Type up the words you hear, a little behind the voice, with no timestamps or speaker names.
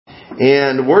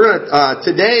And we're going to,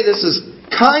 today this is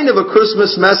kind of a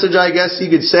Christmas message, I guess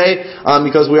you could say,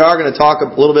 because we are going to talk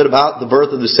a little bit about the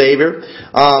birth of the Savior.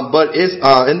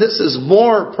 And this is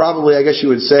more probably, I guess you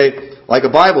would say, like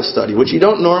a Bible study, which you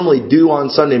don't normally do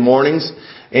on Sunday mornings.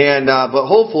 And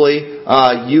but hopefully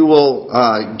you will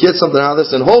get something out of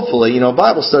this. And hopefully,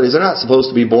 Bible studies are not supposed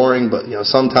to be boring, but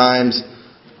sometimes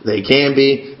they can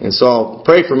be. And so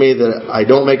pray for me that I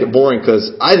don't make it boring,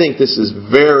 because I think this is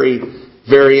very,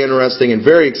 very interesting and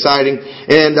very exciting.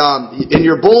 And in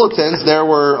your bulletins, there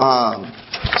were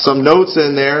some notes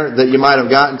in there that you might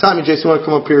have gotten. Tommy, Jason, you want to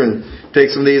come up here and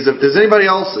take some of these? If there's anybody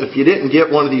else, if you didn't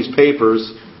get one of these papers,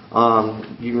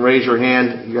 you can raise your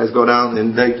hand. You guys go down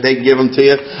and they give them to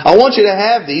you. I want you to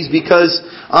have these because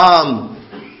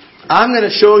I'm going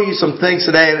to show you some things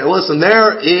today. And listen,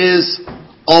 there is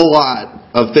a lot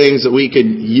of things that we could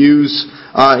use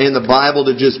in the Bible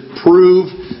to just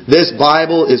prove this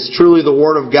Bible is truly the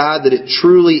Word of God, that it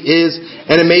truly is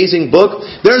an amazing book.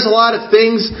 There's a lot of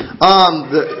things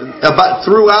about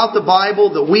throughout the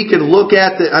Bible that we can look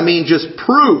at that, just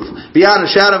prove beyond a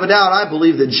shadow of a doubt, I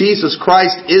believe, that Jesus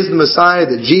Christ is the Messiah,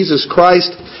 that Jesus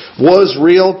Christ was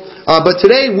real. But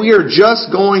today we are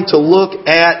just going to look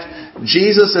at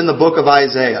Jesus in the book of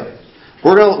Isaiah.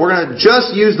 We're going to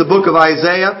just use the book of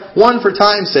Isaiah, one for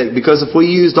time's sake, because if we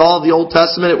used all of the Old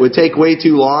Testament, it would take way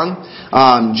too long.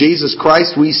 Jesus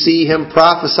Christ, we see Him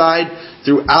prophesied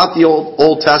throughout the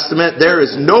Old Testament. There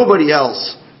is nobody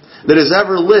else that has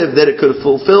ever lived that it could have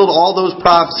fulfilled all those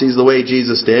prophecies the way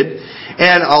Jesus did.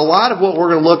 And a lot of what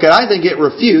we're going to look at, I think it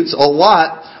refutes a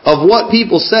lot of what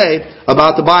people say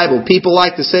about the Bible. People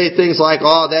like to say things like,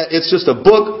 that it's just a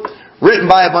book written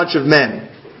by a bunch of men.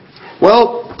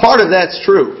 Well, part of that's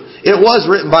true. It was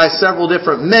written by several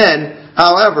different men.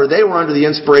 However, they were under the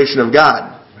inspiration of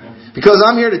God. Because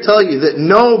I'm here to tell you that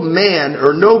no man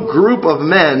or no group of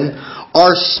men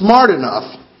are smart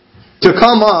enough to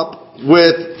come up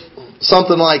with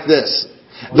something like this.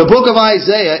 The book of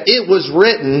Isaiah, it was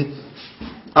written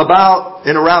about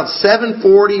in around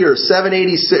 740 or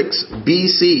 786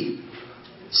 BC.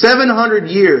 700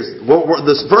 years.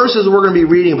 The verses we're going to be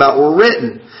reading about were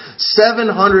written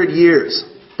 700 years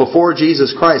before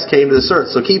Jesus Christ came to this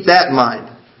earth. So keep that in mind.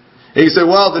 And you say,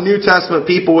 well, the New Testament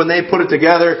people, when they put it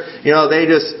together, they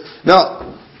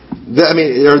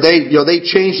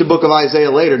changed the book of Isaiah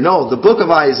later. No, the book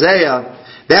of Isaiah,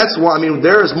 that's why,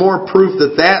 there is more proof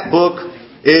that book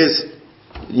is,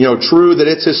 true, that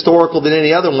it's historical than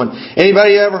any other one.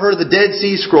 Anybody ever heard of the Dead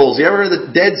Sea Scrolls? You ever heard of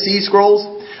the Dead Sea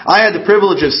Scrolls? I had the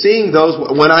privilege of seeing those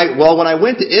when I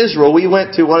went to Israel. We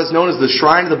went to what is known as the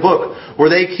Shrine of the Book, where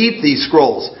they keep these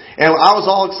scrolls. And I was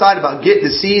all excited about getting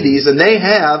to see these. And they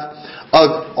have,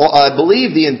 I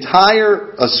believe,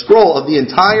 a scroll of the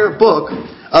entire book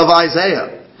of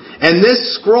Isaiah. And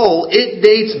this scroll, it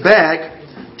dates back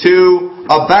to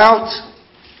about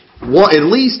at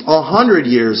least 100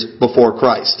 years before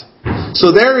Christ.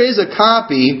 So there is a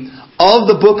copy of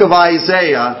the book of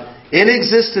Isaiah in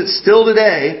existence still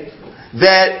today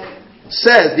that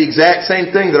says the exact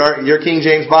same thing that your King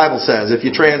James Bible says if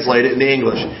you translate it into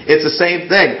English. It's the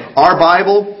same thing. Our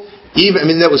Bible,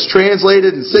 that was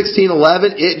translated in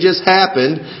 1611, it just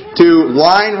happened to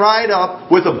line right up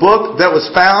with a book that was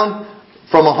found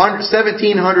from 1700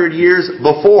 years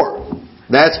before.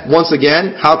 That's, once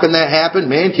again, how can that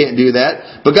happen? Man can't do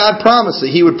that. But God promised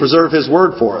that He would preserve His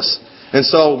Word for us. And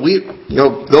so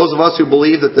those of us who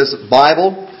believe that this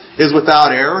Bible is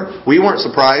without error, we weren't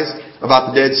surprised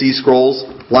about the Dead Sea Scrolls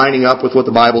lining up with what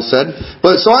the Bible said.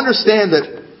 But so understand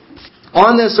that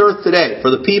on this earth today,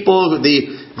 for the people,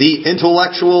 the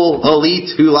intellectual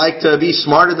elite who like to be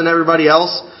smarter than everybody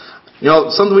else,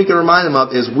 something we can remind them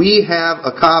of is we have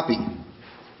a copy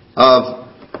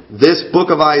of this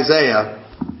book of Isaiah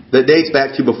that dates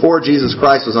back to before Jesus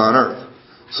Christ was on earth.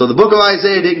 So the book of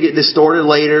Isaiah didn't get distorted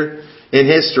later in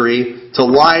history to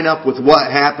line up with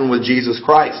what happened with Jesus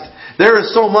Christ. There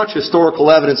is so much historical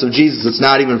evidence of Jesus, it's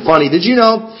not even funny. Did you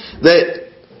know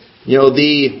that,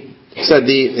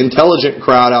 the intelligent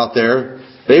crowd out there,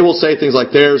 they will say things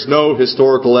like, there's no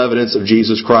historical evidence of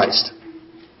Jesus Christ.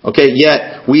 Okay,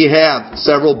 yet we have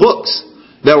several books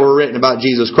that were written about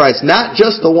Jesus Christ. Not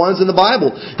just the ones in the Bible.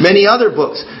 Many other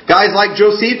books. Guys like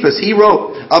Josephus, he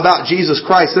wrote about Jesus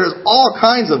Christ. There's all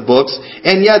kinds of books,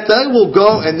 and yet they will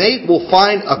go and they will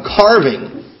find a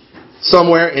carving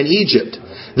somewhere in Egypt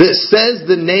that says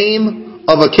the name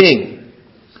of a king.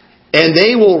 And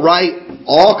they will write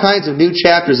all kinds of new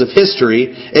chapters of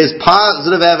history as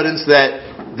positive evidence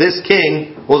that this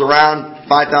king was around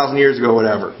 5,000 years ago,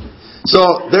 whatever.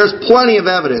 So there's plenty of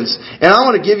evidence. And I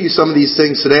want to give you some of these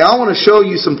things today. I want to show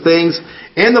you some things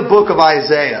in the book of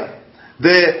Isaiah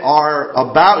that are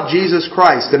about Jesus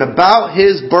Christ and about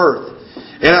His birth.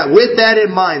 And with that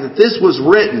in mind, that this was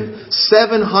written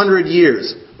 700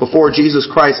 years before Jesus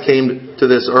Christ came to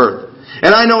this earth.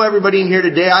 And I know everybody in here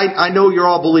today, I know you're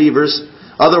all believers.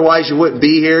 Otherwise you wouldn't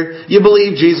be here. You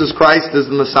believe Jesus Christ is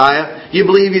the Messiah. You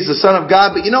believe He's the Son of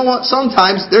God. But you know what?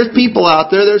 Sometimes there's people out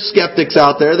there, there's skeptics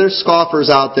out there, there's scoffers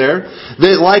out there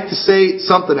that like to say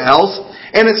something else.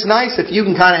 And it's nice if you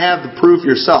can kind of have the proof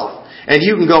yourself. And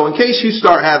you can go, in case you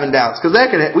start having doubts. Because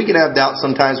we can have doubts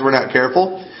sometimes if we're not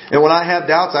careful. And when I have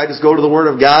doubts, I just go to the Word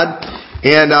of God.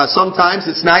 And sometimes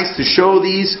it's nice to show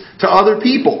these to other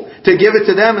people. To give it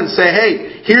to them and say,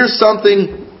 hey, here's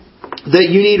something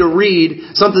that you need to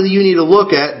read, something that you need to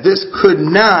look at. This could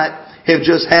not have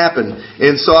just happened.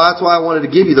 And so that's why I wanted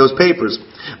to give you those papers.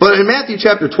 But in Matthew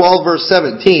chapter 12, verse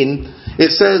 17,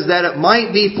 it says that it might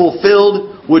be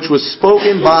fulfilled which was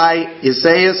spoken by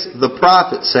Isaiah the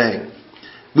prophet, saying.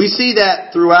 We see that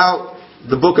throughout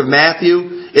the book of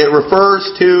Matthew. It refers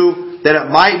to that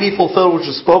it might be fulfilled which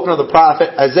was spoken of the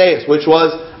prophet Isaiah, which was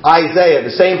Isaiah,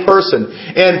 the same person.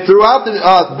 And throughout the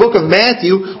book of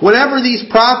Matthew, whenever these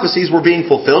prophecies were being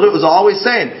fulfilled, it was always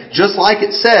saying, just like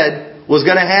it said was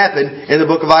going to happen in the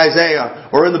book of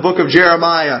Isaiah, or in the book of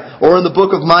Jeremiah, or in the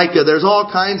book of Micah. There's all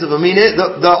kinds of them.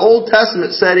 The Old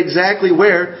Testament said exactly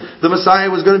where the Messiah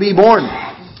was going to be born.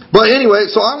 But anyway,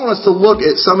 so I want us to look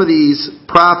at some of these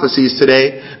prophecies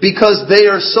today, because they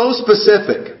are so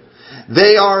specific.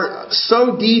 They are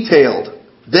so detailed.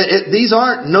 These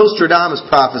aren't Nostradamus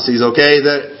prophecies, okay?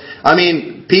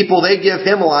 People, they give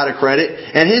him a lot of credit,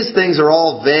 and his things are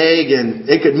all vague, and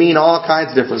it could mean all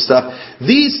kinds of different stuff.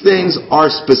 These things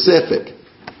are specific,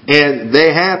 and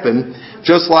they happen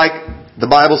just like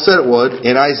the Bible said it would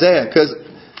in Isaiah, because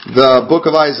the book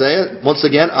of Isaiah, once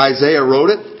again, Isaiah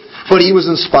wrote it, but he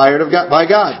was inspired by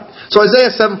God. So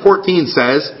Isaiah 7:14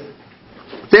 says,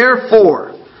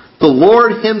 therefore, the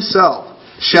Lord Himself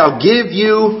shall give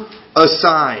you a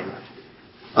sign.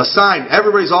 A sign.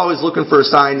 Everybody's always looking for a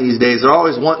sign these days. They're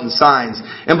always wanting signs.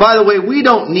 And by the way, we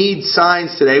don't need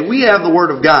signs today. We have the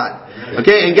Word of God.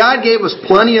 Okay? And God gave us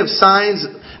plenty of signs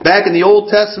back in the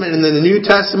Old Testament and in the New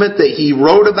Testament that He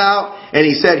wrote about. And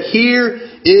He said, here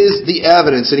is the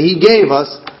evidence. And He gave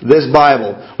us this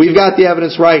Bible. We've got the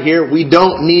evidence right here. We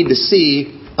don't need to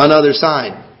see another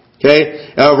sign.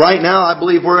 Okay? Right now, I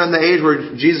believe we're in the age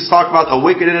where Jesus talked about the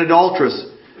wicked and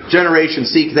adulterous generation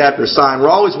seeketh after a sign. We're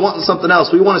always wanting something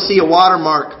else. We want to see a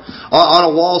watermark on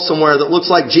a wall somewhere that looks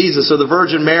like Jesus or the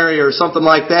Virgin Mary or something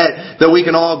like that we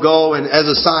can all go and as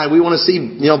a sign. We want to see,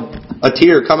 a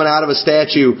tear coming out of a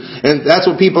statue. And that's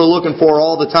what people are looking for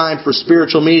all the time for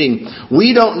spiritual meaning.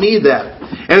 We don't need that.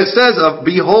 And it says,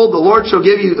 behold, the Lord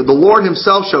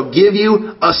Himself shall give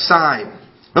you a sign.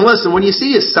 And listen, when you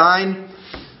see a sign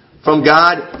from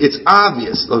God, it's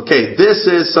obvious. Okay, this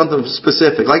is something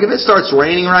specific. Like if it starts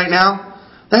raining right now,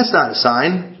 that's not a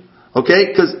sign.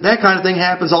 Okay, because that kind of thing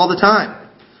happens all the time.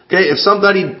 Okay, if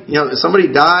somebody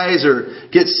dies or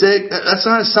gets sick, that's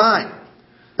not a sign.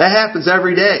 That happens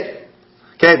every day.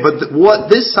 Okay, but what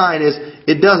this sign is,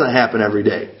 it doesn't happen every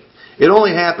day. It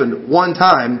only happened one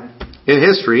time in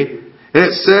history, and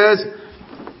it says,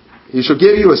 He shall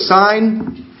give you a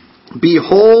sign.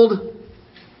 Behold,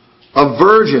 a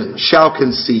virgin shall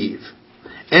conceive,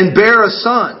 and bear a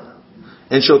son,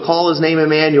 and shall call His name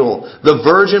Emmanuel. The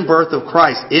virgin birth of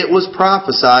Christ. It was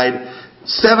prophesied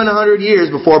 700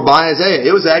 years before by Isaiah.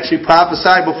 It was actually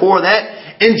prophesied before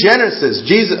that in Genesis.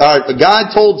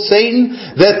 God told Satan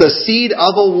that the seed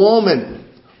of a woman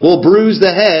will bruise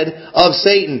the head of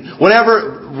Satan.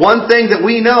 One thing that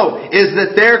we know is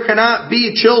that there cannot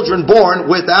be children born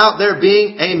without there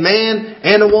being a man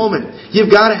and a woman.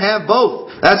 You've got to have both.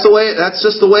 That's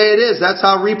just the way it is. That's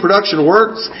how reproduction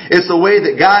works. It's the way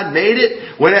that God made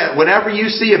it. Whenever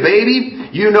you see a baby,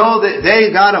 you know that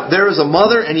there was a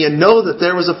mother and you know that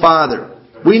there was a father.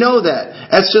 We know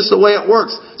that. That's just the way it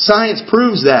works. Science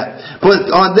proves that. But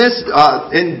on this,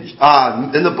 in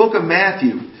the book of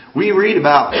Matthew, we read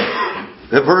about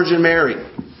the Virgin Mary,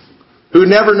 who'd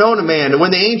never known a man. And when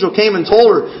the angel came and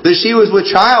told her that she was with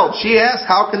child, she asked,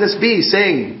 how can this be?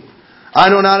 Saying, I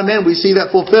know not a man. We see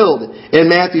that fulfilled in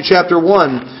Matthew chapter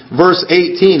 1, verse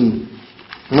 18.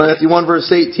 Matthew 1,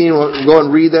 verse 18. We'll go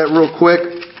and read that real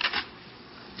quick.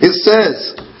 It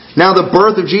says, now the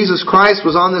birth of Jesus Christ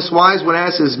was on this wise, when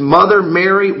as His mother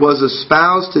Mary was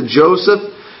espoused to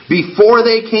Joseph, before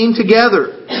they came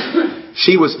together,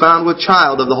 she was found with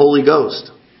child of the Holy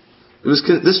Ghost.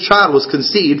 This child was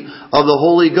conceived of the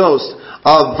Holy Ghost.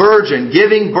 A virgin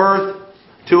giving birth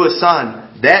to a son.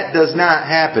 That does not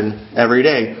happen every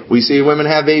day. We see women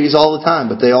have babies all the time,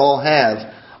 but they all have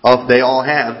They all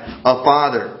have a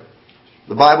father.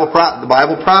 The Bible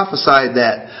prophesied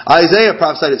that. Isaiah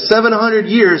prophesied it 700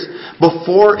 years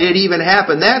before it even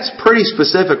happened. That's pretty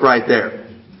specific right there.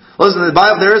 Listen, in the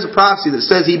Bible there is a prophecy that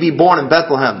says he'd be born in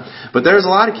Bethlehem. But there's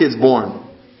a lot of kids born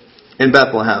in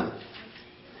Bethlehem.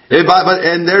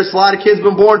 And there's a lot of kids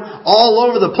been born all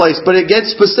over the place. But it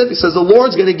gets specific. It says the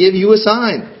Lord's going to give you a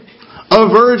sign. A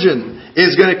virgin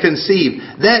is going to conceive.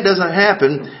 That doesn't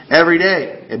happen every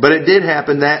day. But it did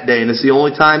happen that day. And it's the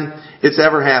only time it's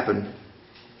ever happened.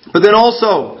 But then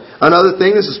also, another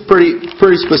thing, this is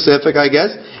pretty specific, I guess.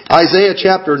 Isaiah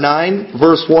chapter 9,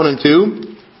 verse 1 and 2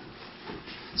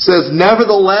 says,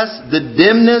 "Nevertheless, the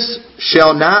dimness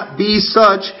shall not be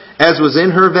such as was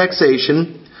in her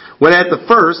vexation, when at the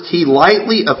first he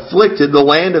lightly afflicted the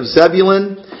land of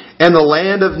Zebulun and the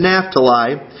land of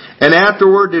Naphtali, and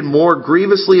afterward did more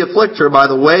grievously afflict her by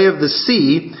the way of the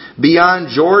sea beyond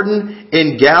Jordan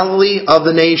in Galilee of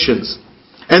the nations.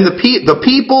 And the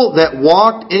people that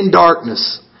walked in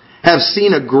darkness have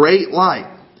seen a great light.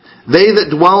 They that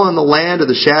dwell in the land of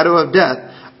the shadow of death,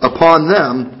 upon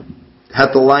them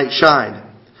hath the light shined."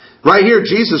 Right here,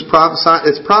 Jesus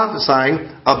is prophesying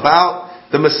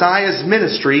about the Messiah's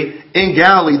ministry in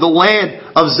Galilee, the land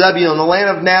of Zebulun, the land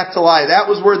of Naphtali. That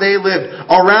was where they lived,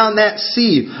 around that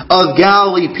sea of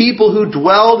Galilee. People who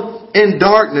dwelled in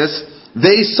darkness,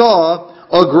 they saw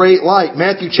a great light.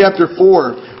 Matthew chapter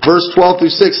 4, verse 12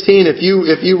 through 16. If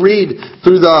you read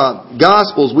through the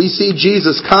Gospels, we see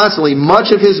Jesus constantly,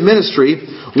 much of His ministry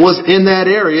was in that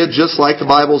area, just like the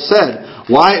Bible said.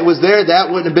 Why it was there, that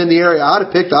wouldn't have been the area I'd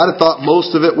have picked. I'd have thought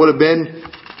most of it would have been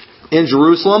in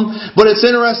Jerusalem. But it's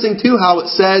interesting too how it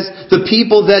says, the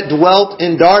people that dwelt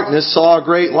in darkness saw a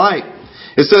great light.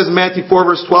 It says in Matthew 4,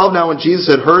 verse 12, "Now when Jesus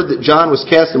had heard that John was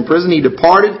cast in prison, He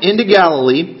departed into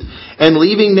Galilee, and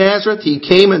leaving Nazareth, He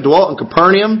came and dwelt in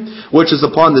Capernaum, which is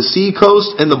upon the sea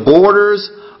coast, and the borders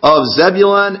of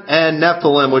Zebulun and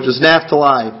Nephthalim," which is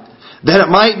Naphtali, "that it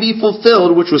might be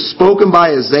fulfilled, which was spoken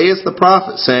by Isaiah the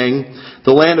prophet, saying,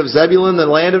 the land of Zebulun, the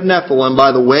land of Nephthalim,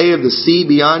 by the way of the sea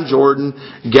beyond Jordan,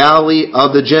 Galilee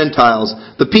of the Gentiles.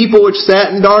 The people which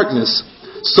sat in darkness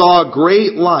saw a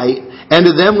great light, and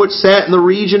to them which sat in the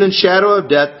region and shadow of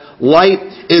death, light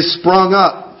is sprung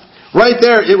up." Right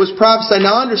there, it was prophesied.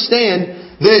 Now understand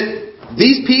that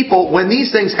these people, when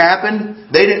these things happened,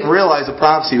 they didn't realize the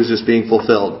prophecy was just being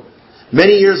fulfilled.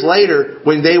 Many years later,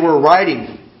 when they were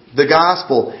writing the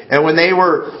gospel, and when they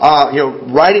were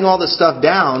writing all this stuff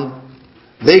down,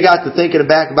 they got to thinking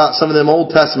back about some of them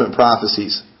Old Testament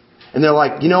prophecies. And they're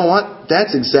like, you know what?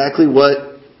 That's exactly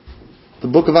what the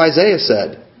book of Isaiah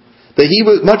said. That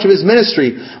much of His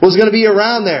ministry was going to be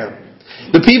around there.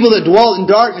 The people that dwelt in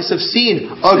darkness have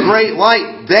seen a great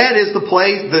light. That is the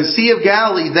place, the Sea of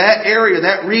Galilee, that area,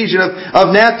 that region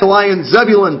of Naphtali and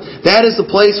Zebulun. That is the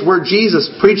place where Jesus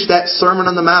preached that Sermon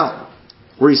on the Mount,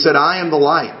 where He said, "I am the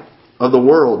light of the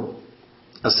world.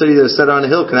 A city that is set on a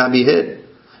hill cannot be hid."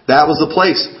 That was the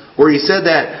place where He said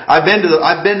that. I've been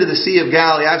to the Sea of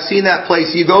Galilee. I've seen that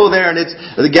place. You go there and it's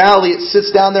the Galilee. It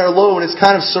sits down there low and it's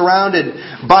kind of surrounded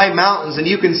by mountains, and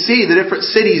you can see the different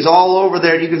cities all over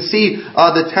there. You can see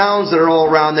the towns that are all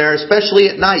around there, especially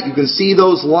at night. You can see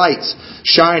those lights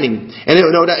shining, and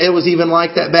it was even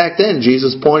like that back then.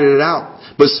 Jesus pointed it out.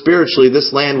 But spiritually,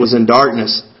 this land was in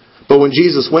darkness. But when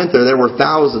Jesus went there were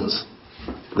thousands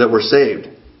that were saved.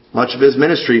 Much of His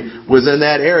ministry was in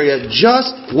that area,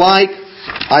 just like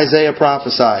Isaiah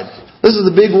prophesied. This is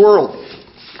a big world.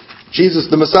 Jesus,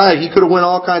 the Messiah, He could have went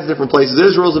all kinds of different places.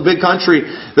 Israel's a big country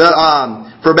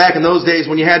for back in those days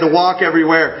when you had to walk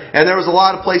everywhere. And there was a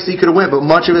lot of places He could have went, but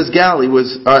much of His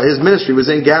ministry was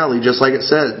in Galilee, just like it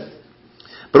said.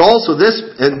 But also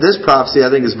this prophecy I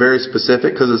think is very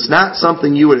specific, because it's not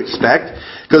something you would expect.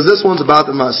 Because this one's about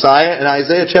the Messiah. In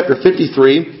Isaiah chapter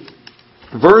 53,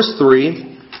 verse 3,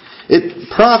 it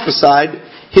prophesied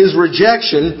His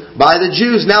rejection by the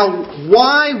Jews. Now,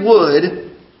 why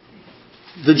would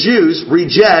the Jews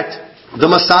reject the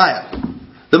Messiah?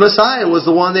 The Messiah was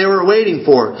the one they were waiting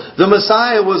for. The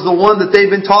Messiah was the one that they've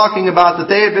been talking about, that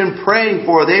they had been praying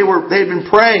for. They'd been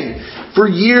praying for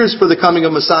years for the coming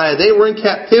of Messiah. They were in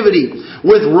captivity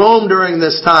with Rome during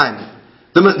this time.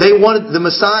 They wanted the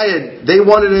Messiah. They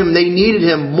wanted Him. They needed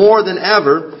Him more than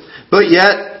ever. But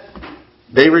yet,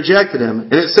 they rejected Him.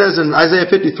 And it says in Isaiah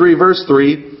 53 verse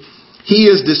 3, "He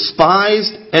is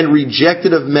despised and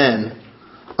rejected of men,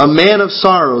 a man of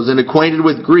sorrows and acquainted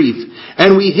with grief.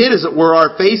 And we hid, as it were,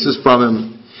 our faces from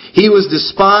Him. He was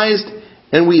despised,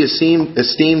 and we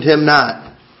esteemed Him not."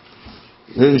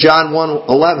 In John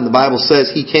 1:11, the Bible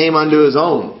says, "He came unto His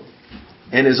own,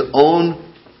 and His own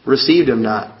received Him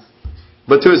not."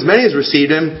 But to as many as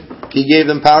received Him, He gave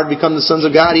them power to become the sons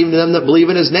of God, even to them that believe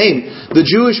in His name. The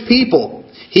Jewish people.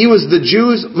 He was the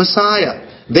Jews' Messiah.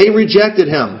 They rejected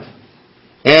Him.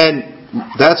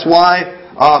 And that's why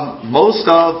most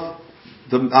of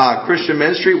the Christian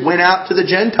ministry went out to the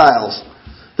Gentiles.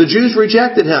 The Jews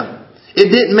rejected Him. It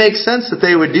didn't make sense that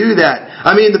they would do that.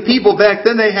 I mean, the people back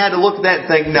then, they had to look at that and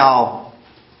think, no,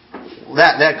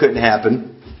 that couldn't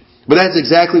happen. But that's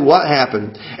exactly what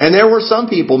happened. And there were some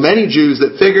people, many Jews,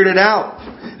 that figured it out.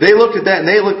 They looked at that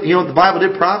and the Bible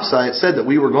did prophesy. It said that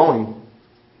we were going,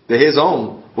 that His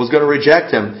own was going to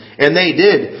reject Him. And they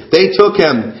did. They took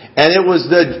Him. And it was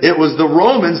the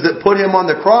Romans that put Him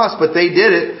on the cross, but they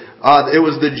did it. It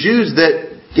was the Jews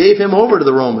that gave Him over to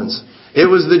the Romans. It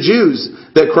was the Jews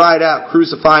that cried out,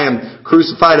 crucify Him,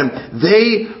 crucified Him.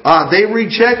 They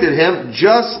rejected Him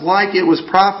just like it was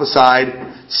prophesied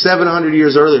 700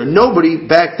 years earlier. Nobody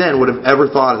back then would have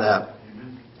ever thought of that.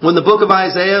 When the book of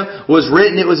Isaiah was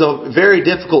written, it was a very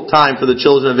difficult time for the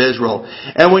children of Israel.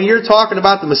 And when you're talking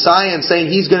about the Messiah and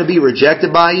saying He's going to be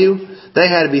rejected by you,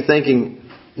 they had to be thinking,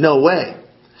 no way.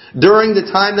 During the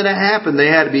time that it happened,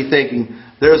 they had to be thinking,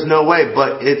 there's no way.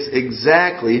 But it's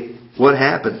exactly what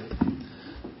happened.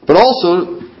 But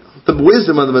also, the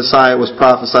wisdom of the Messiah was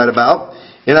prophesied about.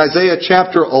 In Isaiah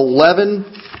chapter 11,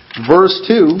 verse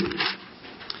 2,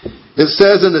 it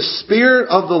says, And the Spirit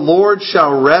of the Lord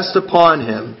shall rest upon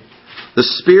Him, the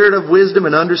Spirit of wisdom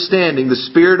and understanding, the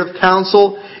Spirit of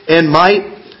counsel and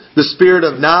might, the Spirit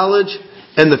of knowledge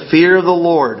and the fear of the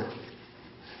Lord.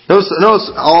 Notice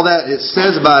all that it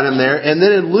says about Him there. And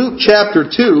then in Luke chapter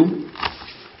 2,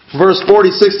 verse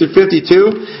 46 through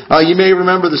 52, you may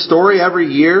remember the story. Every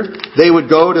year they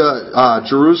would go to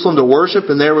Jerusalem to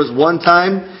worship, and there was one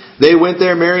time they went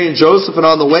there, Mary and Joseph, and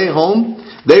on the way home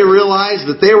they realized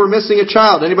that they were missing a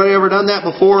child. Anybody ever done that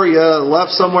before? You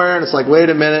left somewhere and it's like, wait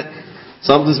a minute,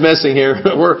 something's missing here.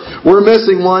 we're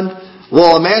missing one.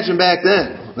 Well, imagine back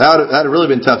then. That would have really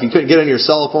been tough. You couldn't get on your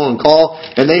cell phone and call,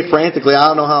 and they frantically,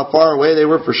 I don't know how far away they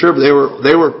were for sure, but they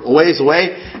were a ways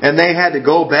away, and they had to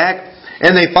go back.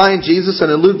 And they find Jesus,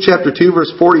 and in Luke chapter 2, verse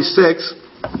 46,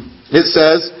 it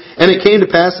says, And it came to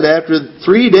pass that after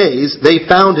 3 days they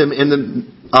found Him in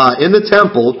the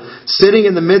temple, sitting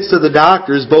in the midst of the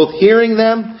doctors, both hearing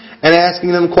them and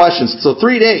asking them questions. So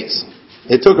 3 days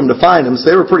it took them to find Him, so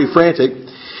they were pretty frantic.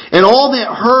 And all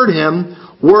that heard Him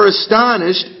were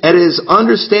astonished at His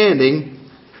understanding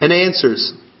and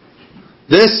answers.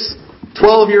 This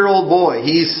 12-year-old boy,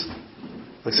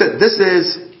 like I said, this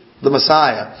is the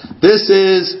Messiah. This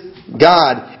is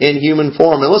God in human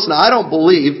form. And listen, I don't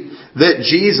believe that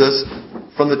Jesus,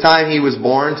 from the time He was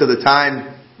born to the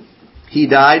time He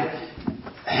died,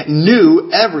 knew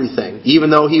everything, even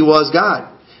though He was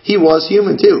God. He was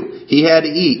human too. He had to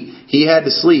eat. He had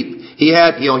to sleep. He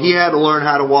had to learn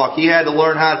how to walk. He had to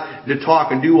learn how to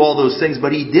talk and do all those things,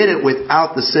 but He did it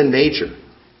without the sin nature.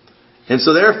 And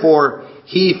so therefore,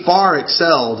 He far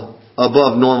excelled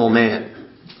above normal man.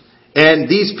 And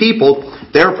these people,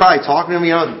 they were probably talking to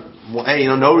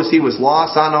Him, notice He was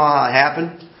lost. I don't know how it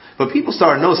happened. But people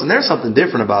started noticing there's something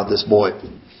different about this boy.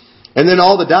 And then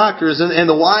all the doctors and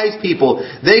the wise people,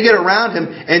 they get around Him,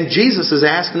 and Jesus is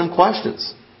asking them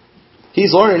questions.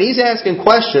 He's learning. He's asking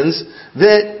questions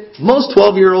that most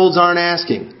 12-year-olds aren't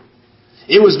asking.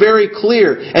 It was very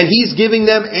clear. And He's giving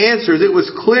them answers. It was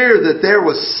clear that there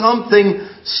was something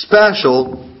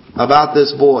special about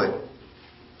this boy.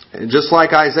 And just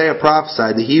like Isaiah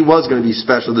prophesied that He was going to be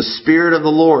special, the Spirit of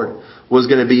the Lord was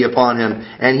going to be upon Him.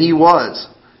 And He was.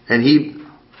 And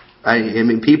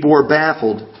people were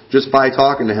baffled just by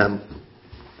talking to Him.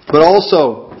 But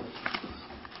also,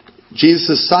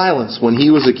 Jesus' silence when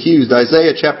He was accused.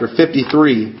 Isaiah chapter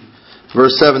 53,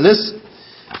 verse 7. This,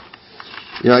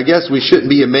 I guess we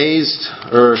shouldn't be amazed,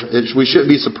 or we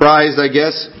shouldn't be surprised, I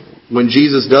guess, when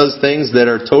Jesus does things that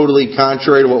are totally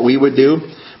contrary to what we would do.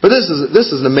 But this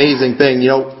is an amazing thing.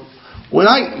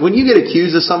 When you get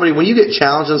accused of somebody, when you get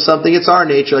challenged on something, it's our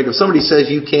nature. Like if somebody says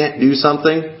you can't do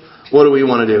something, what do we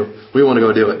want to do? We want to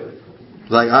go do it.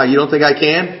 Like, you don't think I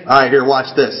can? All right, here,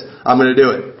 watch this. I'm going to do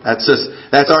it.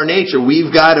 That's our nature. We've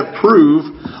got to prove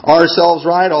ourselves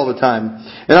right all the time.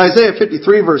 In Isaiah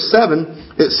 53 verse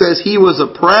 7, it says, He was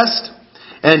oppressed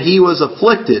and He was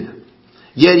afflicted,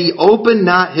 yet He opened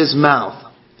not His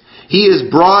mouth. He is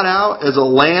brought out as a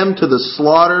lamb to the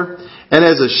slaughter, and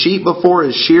as a sheep before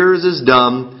his shearers is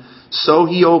dumb, so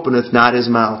He openeth not His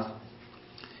mouth.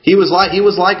 He was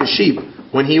like a sheep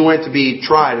when He went to be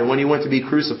tried and when He went to be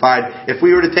crucified. If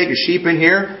we were to take a sheep in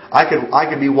here, I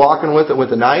could be walking with it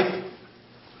with a knife,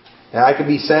 and I could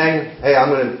be saying, hey, I'm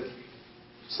going to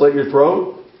slit your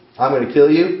throat, I'm going to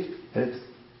kill you. And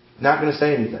not going to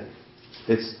say anything.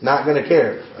 It's not going to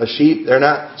care. A sheep, they're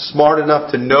not smart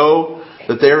enough to know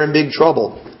that they're in big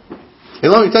trouble.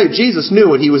 And let me tell you, Jesus knew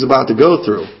what he was about to go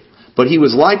through. But he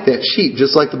was like that sheep,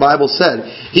 just like the Bible said.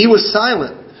 He was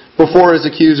silent before his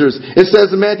accusers. It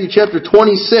says in Matthew chapter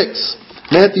 26,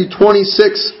 Matthew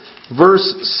 26, verse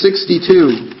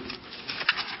 62.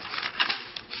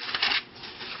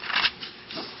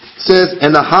 It says,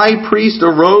 "And the high priest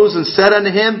arose and said unto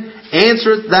him,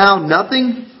 Answerest thou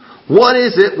nothing? What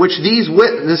is it which these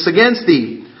witness against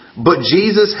thee? But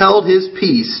Jesus held his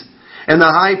peace. And the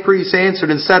high priest answered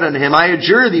and said unto him, I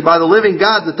adjure thee by the living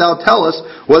God that thou tell us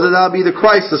whether thou be the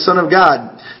Christ, the Son of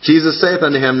God. Jesus saith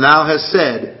unto him, Thou hast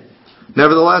said.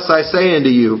 Nevertheless I say unto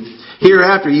you,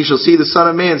 Hereafter ye shall see the Son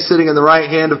of Man sitting in the right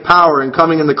hand of power and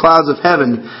coming in the clouds of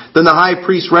heaven. Then the high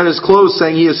priest rent his clothes,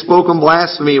 saying, He has spoken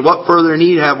blasphemy. What further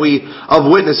need have we of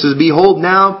witnesses? Behold,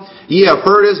 now ye have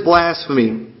heard his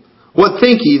blasphemy. What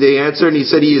think ye? They answered, and he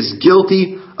said, He is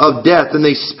guilty of death. And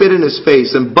they spit in his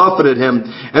face and buffeted him.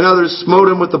 And others smote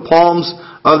him with the palms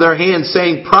of their hands,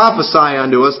 saying, Prophesy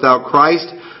unto us, thou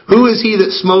Christ. Who is he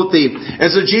that smote thee? And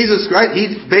so Jesus, right,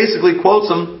 he basically quotes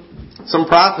them some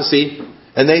prophecy,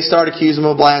 and they start accusing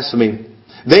him of blasphemy.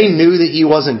 They knew that he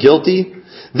wasn't guilty.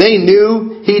 They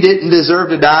knew he didn't deserve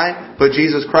to die. But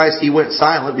Jesus Christ, he went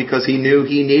silent because he knew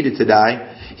he needed to die.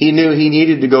 He knew he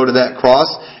needed to go to that cross.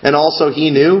 And also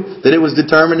he knew that it was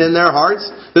determined in their hearts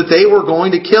that they were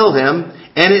going to kill him.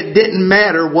 And it didn't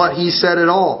matter what he said at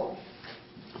all.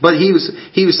 But he was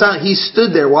silent. He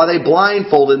stood there while they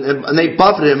blindfolded and they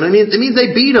buffeted him. It means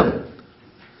they beat him.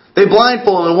 They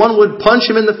blindfolded him, and one would punch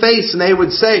him in the face, and they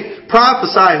would say,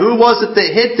 Prophesy, who was it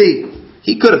that hit thee?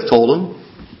 He could have told him,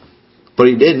 but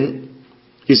he didn't.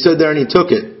 He stood there and he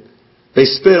took it. They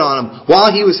spit on him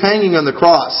while he was hanging on the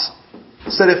cross.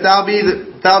 He said, If thou be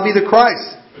the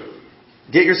Christ,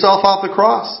 get yourself off the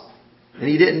cross. And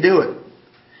he didn't do it.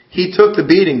 He took the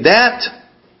beating. That's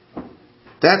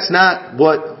not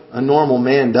what a normal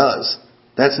man does.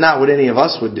 That's not what any of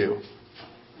us would do.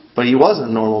 But he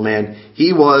wasn't a normal man.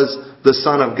 He was the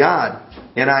Son of God.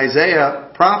 And Isaiah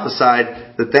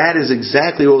prophesied that is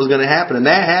exactly what was going to happen. And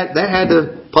that had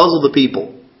to puzzle the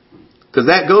people. Because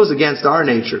that goes against our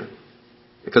nature.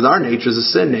 Because our nature is a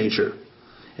sin nature.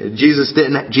 And Jesus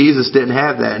didn't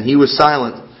have that. And he was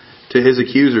silent to his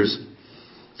accusers.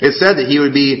 It said that he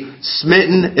would be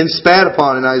smitten and spat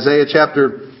upon in Isaiah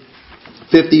chapter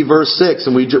 50 verse 6.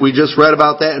 And we just read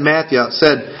about that in Matthew. It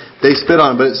said they spit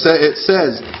on him. But it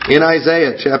says in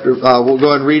Isaiah chapter, we'll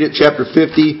go ahead and read it, chapter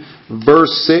 50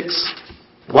 verse 6.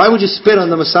 Why would you spit on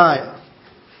the Messiah?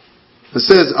 It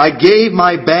says, I gave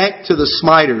my back to the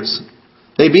smiters.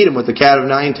 They beat him with the cat of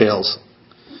nine tails.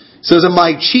 It says, and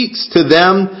my cheeks to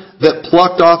them that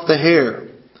plucked off the hair.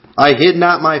 I hid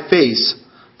not my face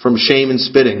from shame and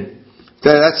spitting.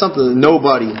 That's something that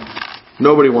nobody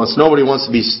wants. Nobody wants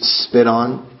to be spit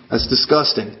on. That's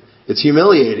disgusting. It's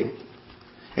humiliating.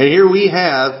 And here we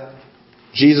have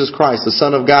Jesus Christ, the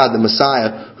Son of God, the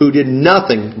Messiah, who did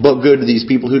nothing but good to these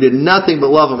people, who did nothing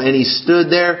but love them. And he stood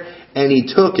there and he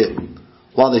took it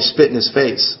while they spit in his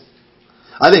face.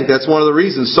 I think that's one of the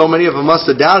reasons so many of them must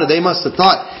have doubted. They must have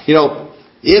thought,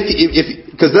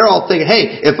 because they're all thinking,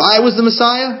 hey, if I was the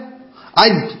Messiah,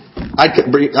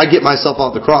 I'd get myself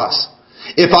off the cross.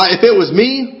 If it was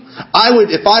me,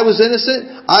 if I was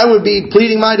innocent, I would be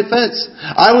pleading my defense.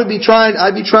 I'd be trying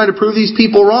to prove these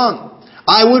people wrong.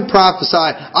 I would prophesy.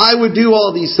 I would do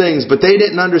all these things, but they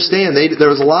didn't understand. There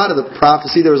was a lot of the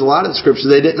prophecy, there was a lot of the scriptures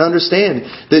they didn't understand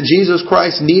that Jesus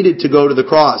Christ needed to go to the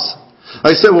cross.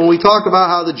 Like I said, when we talk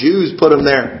about how the Jews put him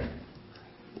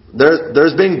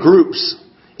there's been groups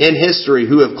in history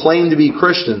who have claimed to be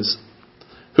Christians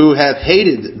who have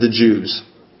hated the Jews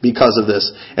because of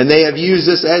this. And they have used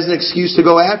this as an excuse to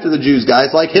go after the Jews,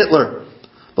 guys like Hitler.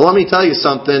 But let me tell you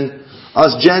something.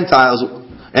 Us Gentiles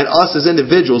and us as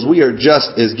individuals, we are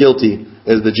just as guilty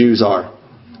as the Jews are.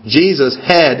 Jesus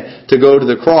had to go to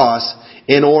the cross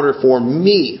in order for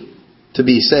me to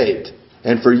be saved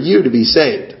and for you to be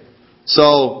saved.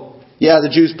 So, yeah, the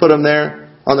Jews put him there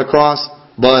on the cross,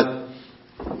 but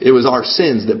it was our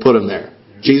sins that put him there.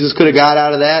 Jesus could have got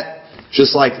out of that.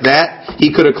 Just like that,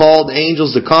 he could have called the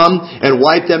angels to come and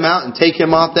wipe them out and take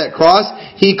him off that cross.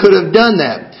 He could have done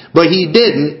that. But he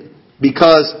didn't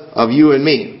because of you and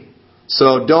me.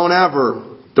 So don't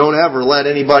ever let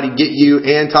anybody get you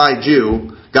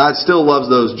anti-Jew. God still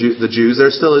loves the Jews.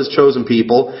 They're still His chosen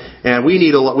people. And we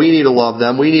need to love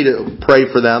them. We need to pray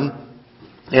for them.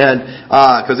 And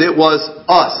because it was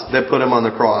us that put him on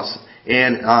the cross.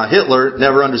 And Hitler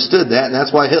never understood that. And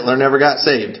that's why Hitler never got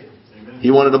saved. He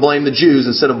wanted to blame the Jews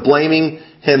instead of blaming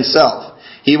himself.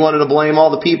 He wanted to blame all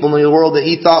the people in the world that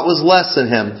he thought was less than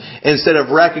him, instead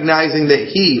of recognizing that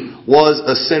he was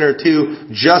a sinner too,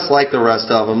 just like the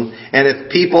rest of them. And if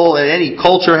people in any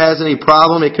culture has any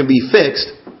problem, it can be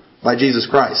fixed by Jesus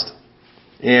Christ.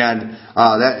 And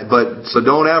so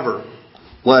don't ever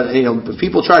let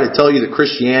people try to tell you that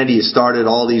Christianity has started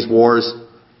all these wars.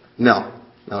 No,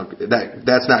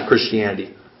 that's not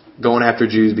Christianity. Going after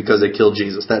Jews because they killed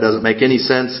Jesus. That doesn't make any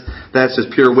sense. That's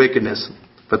just pure wickedness.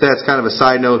 But that's kind of a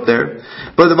side note there.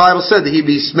 But the Bible said that he'd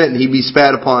be smitten, he'd be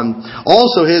spat upon.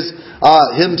 Also,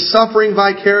 him suffering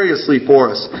vicariously for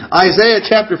us. Isaiah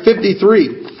chapter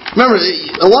 53. Remember,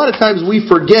 a lot of times we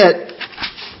forget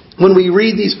when we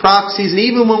read these prophecies, and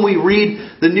even when we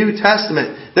read the New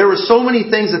Testament, there were so many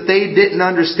things that they didn't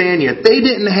understand yet. They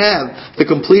didn't have the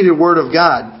completed Word of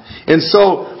God. And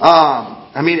so,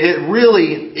 it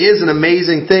really is an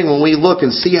amazing thing when we look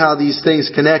and see how these things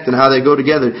connect and how they go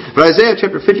together. But Isaiah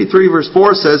chapter 53 verse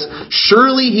 4 says,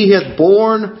 "Surely He hath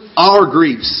borne our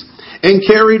griefs and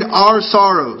carried our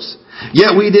sorrows.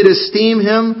 Yet we did esteem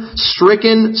Him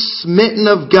stricken, smitten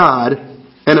of God,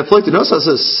 and afflicted." Notice how it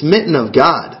says, smitten of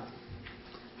God.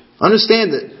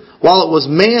 Understand that while it was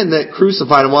man that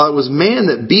crucified Him, while it was man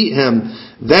that beat Him,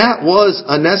 that was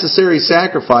a necessary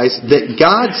sacrifice that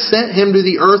God sent Him to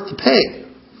the earth to pay,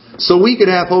 so we could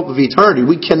have hope of eternity.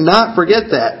 We cannot forget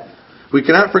that. We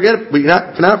cannot forget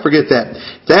that.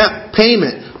 That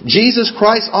payment, Jesus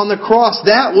Christ on the cross,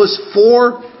 that was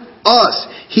for us.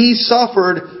 He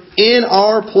suffered in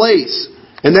our place.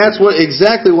 And that's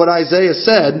exactly what Isaiah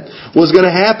said was going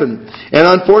to happen. And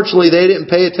unfortunately, they didn't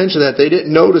pay attention to that. They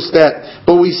didn't notice that.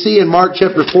 But we see in Mark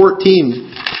chapter 14,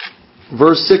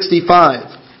 verse 65.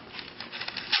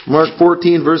 Mark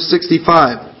 14, verse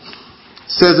 65.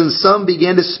 Says, "And some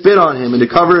began to spit on him, and to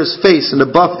cover his face, and to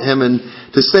buffet him, and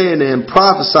to say unto him,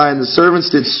 Prophesy, and the servants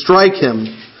did strike him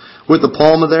with the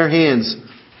palm of their hands."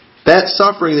 That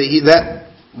suffering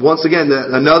once again,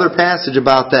 another passage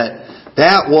about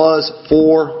that was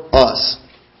for us.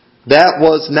 That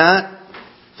was not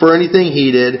for anything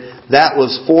He did. That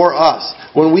was for us.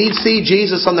 When we see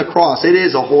Jesus on the cross, it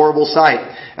is a horrible sight.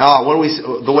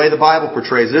 The way the Bible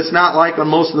portrays it, it's not like on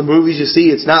most of the movies you see.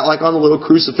 It's not like on the little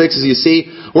crucifixes you see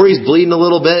where He's bleeding a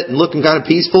little bit and looking kind of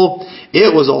peaceful.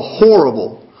 It was a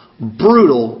horrible,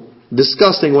 brutal,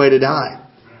 disgusting way to die.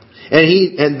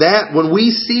 When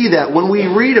we see that, when we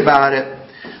read about it,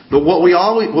 but what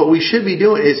we should be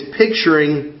doing is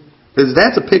picturing, because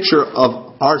that's a picture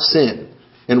of our sin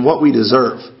and what we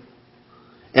deserve.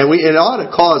 And it ought to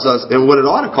cause us, and what it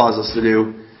ought to cause us to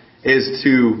do is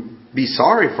to be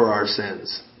sorry for our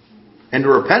sins and to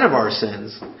repent of our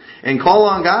sins and call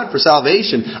on God for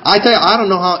salvation. I tell you, I don't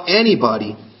know how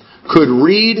anybody could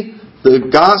read the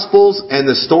Gospels and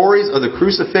the stories of the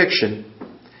crucifixion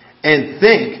and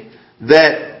think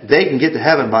that they can get to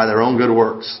heaven by their own good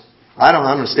works. I don't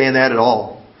understand that at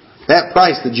all. That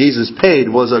price that Jesus paid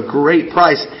was a great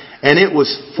price, and it was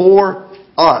for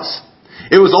us.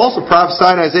 It was also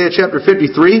prophesied in Isaiah chapter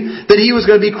 53 that He was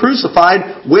going to be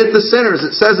crucified with the sinners.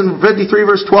 It says in 53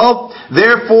 verse 12,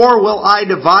 "Therefore will I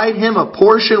divide Him a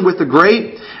portion with the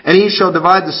great, and He shall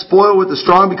divide the spoil with the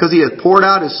strong, because He hath poured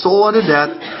out His soul unto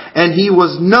death, and He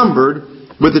was numbered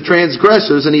with the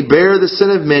transgressors, and He bare the sin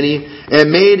of many,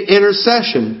 and made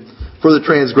intercession for the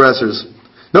transgressors."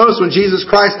 Notice when Jesus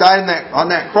Christ died on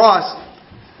that cross,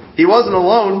 He wasn't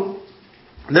alone.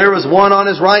 There was one on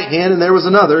His right hand and there was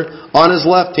another on His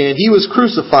left hand. He was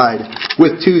crucified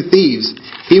with two thieves.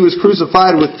 He was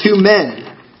crucified with two men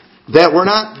that were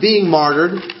not being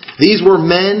martyred. These were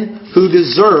men who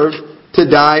deserved to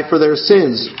die for their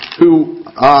sins.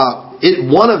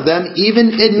 One of them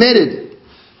even admitted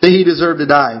that he deserved to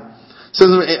die. It says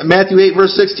in Matthew 8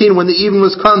 verse 16, "When the even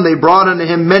was come, they brought unto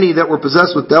Him many that were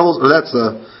possessed with devils." Or that's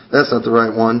not the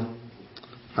right one.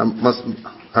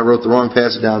 I wrote the wrong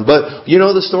passage down. But you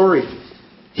know the story.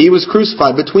 He was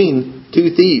crucified between two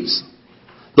thieves.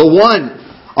 The one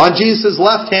on Jesus'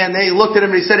 left hand, they looked at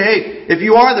Him and He said, "Hey, if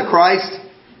you are the Christ,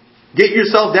 get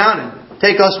yourself down and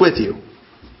take us with you."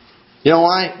 You know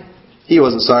why? He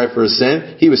wasn't sorry for his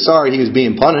sin. He was sorry he was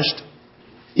being punished.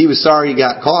 He was sorry he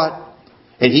got caught.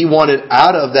 And he wanted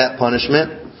out of that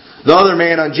punishment. The other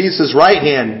man on Jesus' right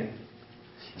hand,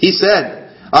 he said,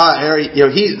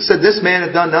 "This man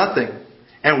had done nothing.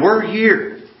 And we're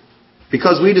here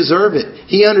because we deserve it."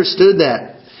 He understood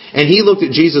that. And he looked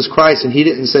at Jesus Christ and he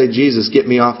didn't say, "Jesus, get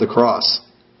me off the cross."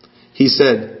 He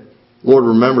said, "Lord,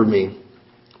 remember me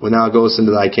when thou goest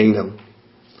into thy kingdom."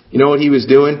 You know what he was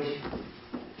doing?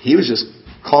 He was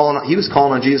calling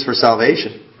on Jesus for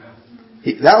salvation.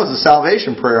 That was a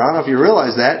salvation prayer. I don't know if you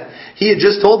realize that. He had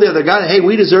just told the other guy, "Hey,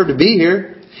 we deserve to be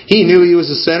here." He knew he was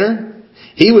a sinner.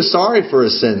 He was sorry for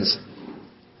his sins.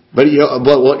 But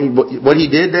what he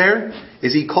did there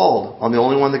is he called on the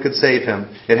only one that could save him.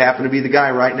 It happened to be the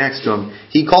guy right next to him.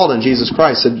 He called on Jesus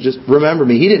Christ, said, just remember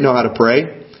me. He didn't know how to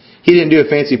pray. He didn't do a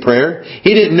fancy prayer.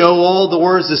 He didn't know all the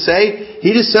words to say.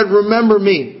 He just said, remember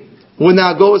me when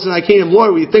thou goest in thy kingdom.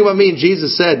 Lord, when you think about me, and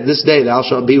Jesus said, this day thou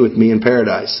shalt be with me in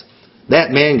paradise. That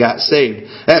man got saved.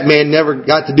 That man never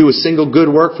got to do a single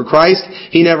good work for Christ.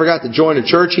 He never got to join a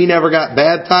church. He never got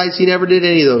baptized. He never did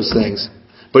any of those things.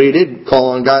 But he did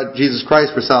call on God, Jesus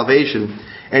Christ, for salvation.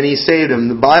 And He saved him.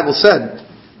 The Bible said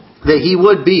that He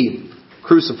would be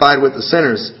crucified with the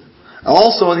sinners.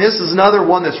 Also, and this is another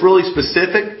one that's really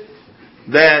specific,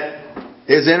 that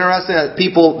is interesting, that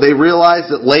people, they realize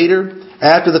that later,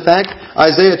 after the fact,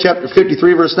 Isaiah chapter 53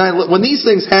 verse 9, when these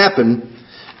things happen,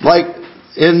 like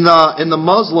in the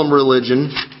Muslim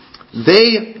religion,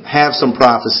 they have some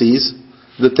prophecies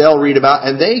that they'll read about,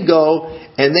 and they go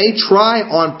and they try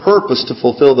on purpose to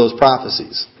fulfill those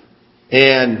prophecies.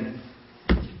 And,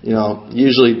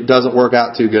 usually doesn't work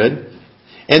out too good.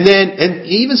 And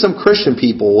even some Christian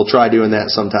people will try doing that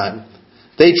sometime.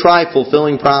 They try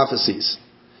fulfilling prophecies.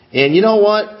 And you know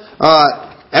what?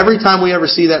 Every time we ever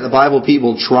see that in the Bible,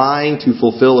 people trying to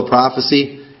fulfill a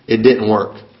prophecy, it didn't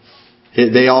work.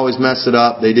 They always messed it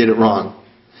up. They did it wrong.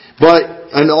 But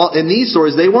in these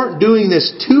stories, they weren't doing this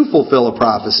to fulfill a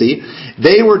prophecy.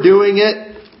 They were doing it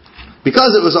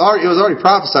because it was already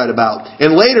prophesied about.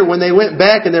 And later, when they went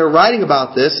back and they were writing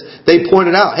about this, they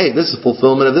pointed out, hey, this is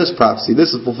fulfillment of this prophecy.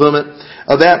 This is fulfillment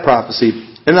of that prophecy.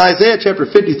 In Isaiah chapter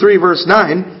 53, verse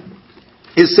 9,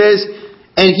 it says,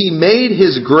 and He made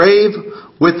His grave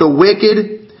with the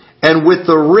wicked and with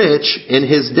the rich in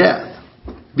His death,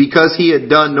 because He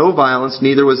had done no violence,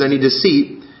 neither was any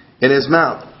deceit in His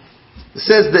mouth. It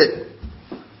says that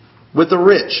with the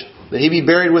rich, that He be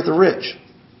buried with the rich.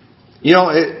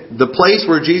 The place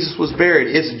where Jesus was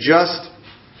buried, it's just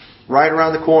right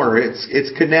around the corner. It's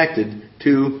connected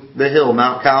to the hill,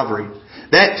 Mount Calvary.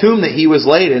 That tomb that He was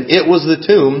laid in, it was the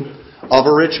tomb of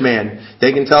a rich man.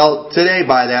 They can tell today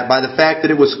by the fact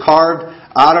that it was carved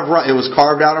out of rock. It was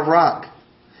carved out of rock.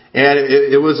 And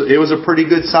it was a pretty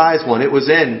good sized one. It was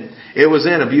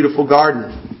in a beautiful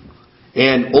garden.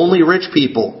 And only rich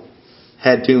people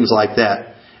had tombs like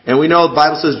that. And we know the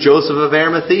Bible says Joseph of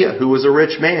Arimathea, who was a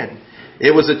rich man.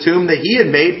 It was a tomb that he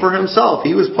had made for himself.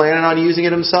 He was planning on using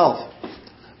it himself.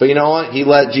 But you know what? He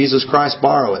let Jesus Christ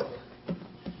borrow it.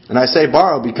 And I say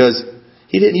borrow because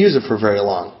He didn't use it for very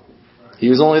long. He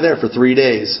was only there for 3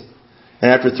 days.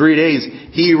 And after 3 days,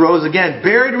 He rose again,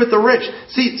 buried with the rich.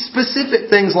 See,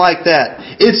 specific things like that.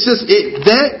 It's just,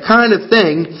 that kind of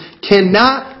thing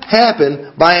cannot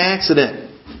happen by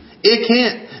accident. It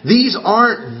can't. These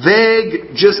aren't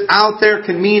vague, just out there,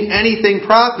 can mean anything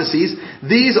prophecies.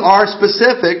 These are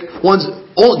specific ones,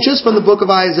 just from the book of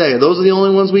Isaiah. Those are the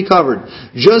only ones we covered.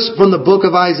 Just from the book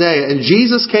of Isaiah. And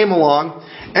Jesus came along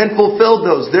and fulfilled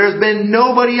those. There's been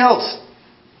nobody else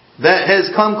that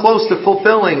has come close to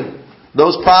fulfilling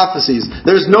those prophecies.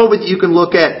 There's nobody you can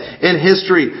look at in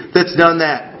history that's done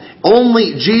that.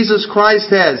 Only Jesus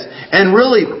Christ has. And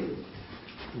really,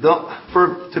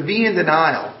 to be in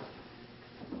denial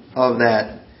of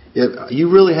that,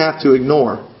 you really have to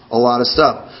ignore a lot of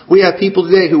stuff. We have people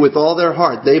today who, with all their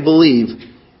heart, they believe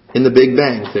in the Big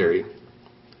Bang Theory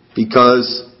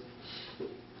because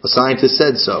a scientist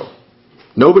said so.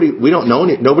 Nobody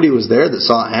was there that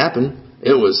saw it happen.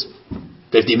 It was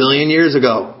 50 million years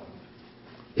ago.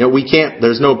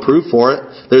 There's no proof for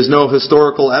it. There's no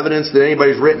historical evidence that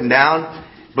anybody's written down.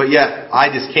 But yet, I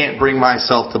just can't bring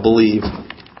myself to believe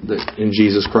in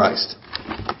Jesus Christ.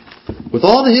 With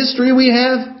all the history we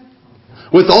have,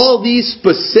 with all these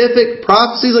specific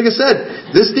prophecies, like I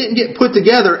said, this didn't get put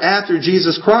together after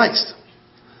Jesus Christ.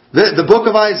 The book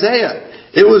of Isaiah,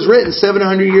 it was written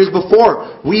 700 years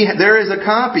before. There is a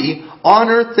copy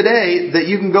on earth today that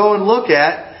you can go and look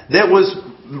at that was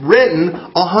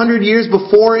written 100 years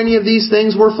before any of these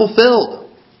things were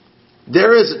fulfilled.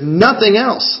 There is nothing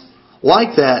else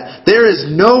like that. There is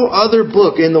no other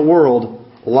book in the world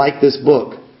like this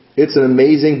book. It's an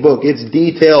amazing book. It's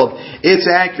detailed. It's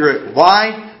accurate.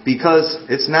 Why? Because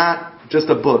it's not just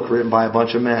a book written by a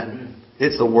bunch of men.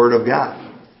 It's the Word of God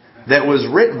that was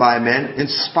written by men,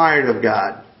 inspired of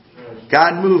God.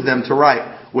 God moved them to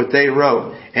write what they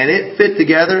wrote. And it fit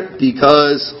together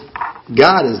because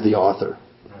God is the author.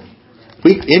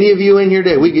 Any of you in here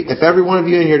today, if every one of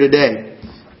you in here today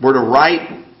were to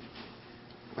write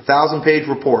a 1,000-page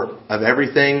report of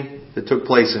everything that took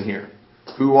place in here,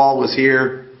 who all was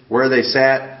here, where they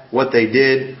sat, what they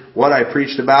did, what I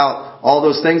preached about, all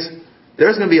those things,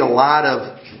 there's going to be a lot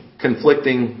of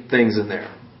conflicting things in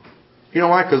there. You know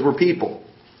why? Because we're people.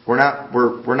 We're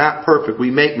not perfect.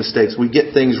 We make mistakes. We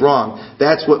get things wrong.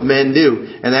 That's what men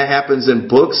do. And that happens in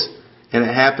books, and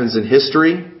it happens in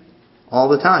history all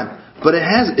the time. But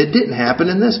it didn't happen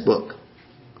in this book.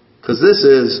 Because this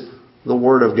is the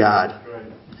Word of God.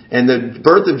 And the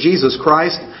birth of Jesus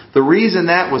Christ, the reason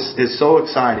that is so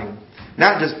exciting,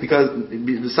 not just because,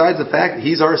 besides the fact that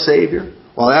He's our Savior,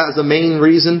 well, that was the main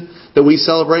reason that we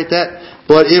celebrate that,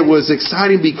 but it was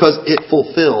exciting because it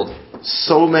fulfilled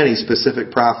so many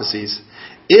specific prophecies.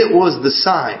 It was the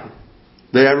sign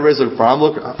that everybody's looking for. I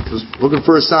was looking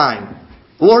for a sign.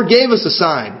 The Lord gave us a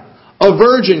sign. A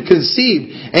virgin conceived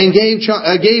and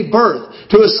gave birth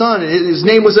to a son. His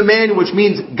name was Emmanuel, which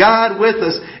means God with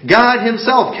us. God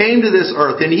Himself came to this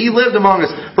earth and He lived among us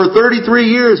for 33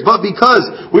 years. But because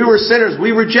we were sinners,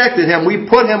 we rejected Him. We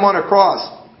put Him on a cross.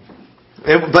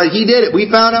 But He did it. We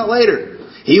found out later.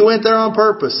 He went there on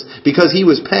purpose because He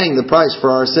was paying the price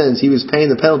for our sins. He was paying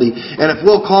the penalty. And if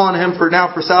we'll call on Him for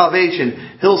salvation,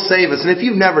 He'll save us. And if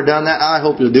you've never done that, I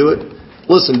hope you'll do it.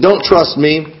 Listen, don't trust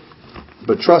me.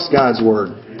 But trust God's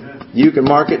Word. Amen. You can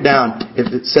mark it down.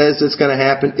 If it says it's going to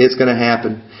happen, it's going to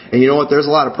happen. And you know what? There's a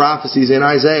lot of prophecies in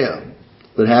Isaiah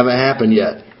that haven't happened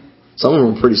yet. Some of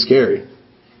them are pretty scary.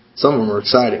 Some of them are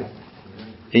exciting.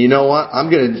 And you know what? I'm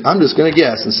just going to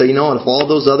guess and say, you know what? If all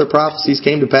those other prophecies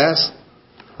came to pass,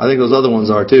 I think those other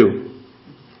ones are too.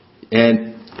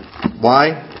 And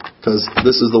why? Because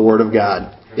this is the Word of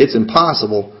God. It's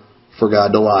impossible for God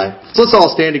to lie. So let's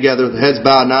all stand together with heads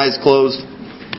bowed and eyes closed.